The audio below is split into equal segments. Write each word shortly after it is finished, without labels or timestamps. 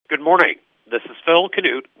Good morning. This is Phil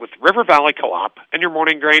Canute with River Valley Co-op and your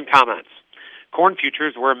morning grain comments. Corn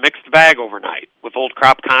futures were a mixed bag overnight, with old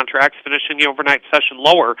crop contracts finishing the overnight session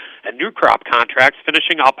lower and new crop contracts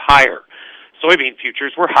finishing up higher. Soybean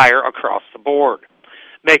futures were higher across the board.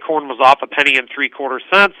 May corn was off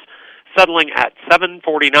 $1.75, settling at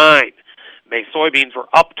 $7.49. May soybeans were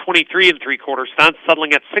up 23 3/4 cents,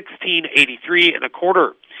 settling at $16.83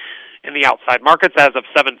 1/4. In the outside markets, as of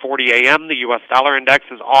 7:40 a.m., the U.S. dollar index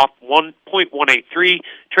is off 1.183,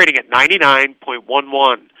 trading at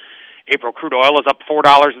 99.11. April crude oil is up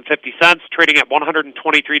 $4.50, trading at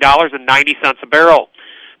 $123.90 a barrel.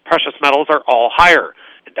 Precious metals are all higher.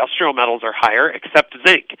 Industrial metals are higher, except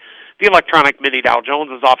zinc. The electronic mini Dow Jones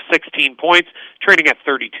is off 16 points, trading at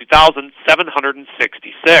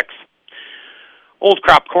 32,766. Old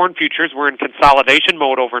crop corn futures were in consolidation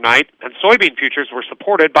mode overnight, and soybean futures were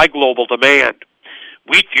supported by global demand.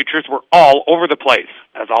 Wheat futures were all over the place,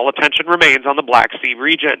 as all attention remains on the Black Sea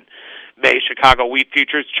region. May Chicago wheat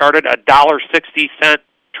futures charted a $1.60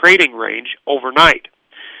 trading range overnight.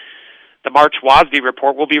 The March WASDE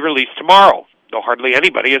report will be released tomorrow, though hardly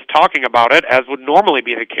anybody is talking about it, as would normally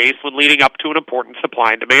be the case when leading up to an important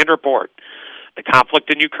supply and demand report. The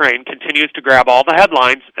conflict in Ukraine continues to grab all the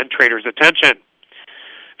headlines and traders' attention.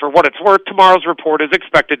 For what it's worth, tomorrow's report is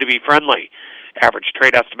expected to be friendly. Average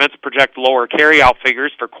trade estimates project lower carryout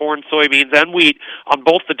figures for corn, soybeans, and wheat on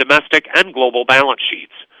both the domestic and global balance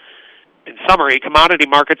sheets. In summary, commodity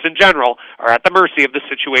markets in general are at the mercy of the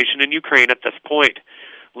situation in Ukraine at this point.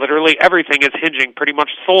 Literally everything is hinging pretty much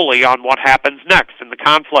solely on what happens next in the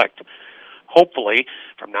conflict. Hopefully,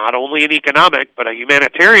 from not only an economic but a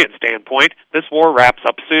humanitarian standpoint, this war wraps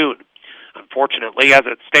up soon. Unfortunately, as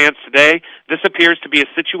it stands today, this appears to be a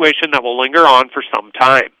situation that will linger on for some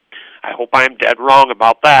time. I hope I am dead wrong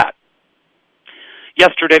about that.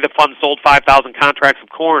 Yesterday, the fund sold 5,000 contracts of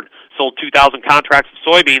corn, sold 2,000 contracts of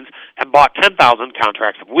soybeans, and bought 10,000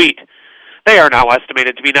 contracts of wheat. They are now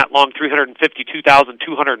estimated to be net long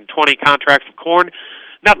 352,220 contracts of corn,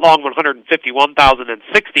 net long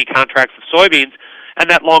 151,060 contracts of soybeans, and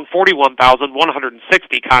net long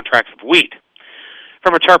 41,160 contracts of wheat.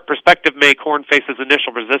 From a chart perspective, May corn faces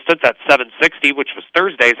initial resistance at 760, which was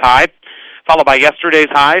Thursday's high, followed by yesterday's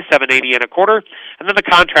high, 780 1/4, and then the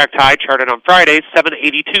contract high charted on Friday,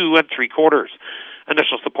 782 3/4.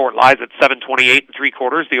 Initial support lies at 728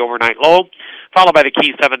 3/4, the overnight low, followed by the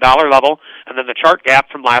key $7 level, and then the chart gap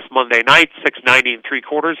from last Monday night, 690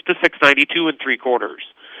 3/4 to 692 3/4.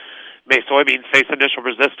 May soybeans face initial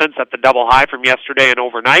resistance at the double high from yesterday and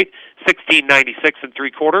overnight, 1696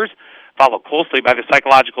 3/4, followed closely by the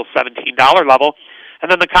psychological $17 level,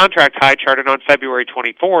 and then the contract high charted on February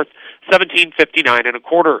 24th, 1759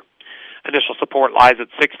 1/4. Initial support lies at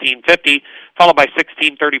 1650, followed by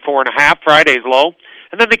 1634 1/2, Friday's low,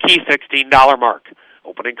 and then the key $16 mark.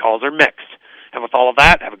 Opening calls are mixed. And with all of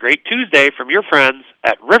that, have a great Tuesday from your friends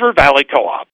at River Valley Co-op.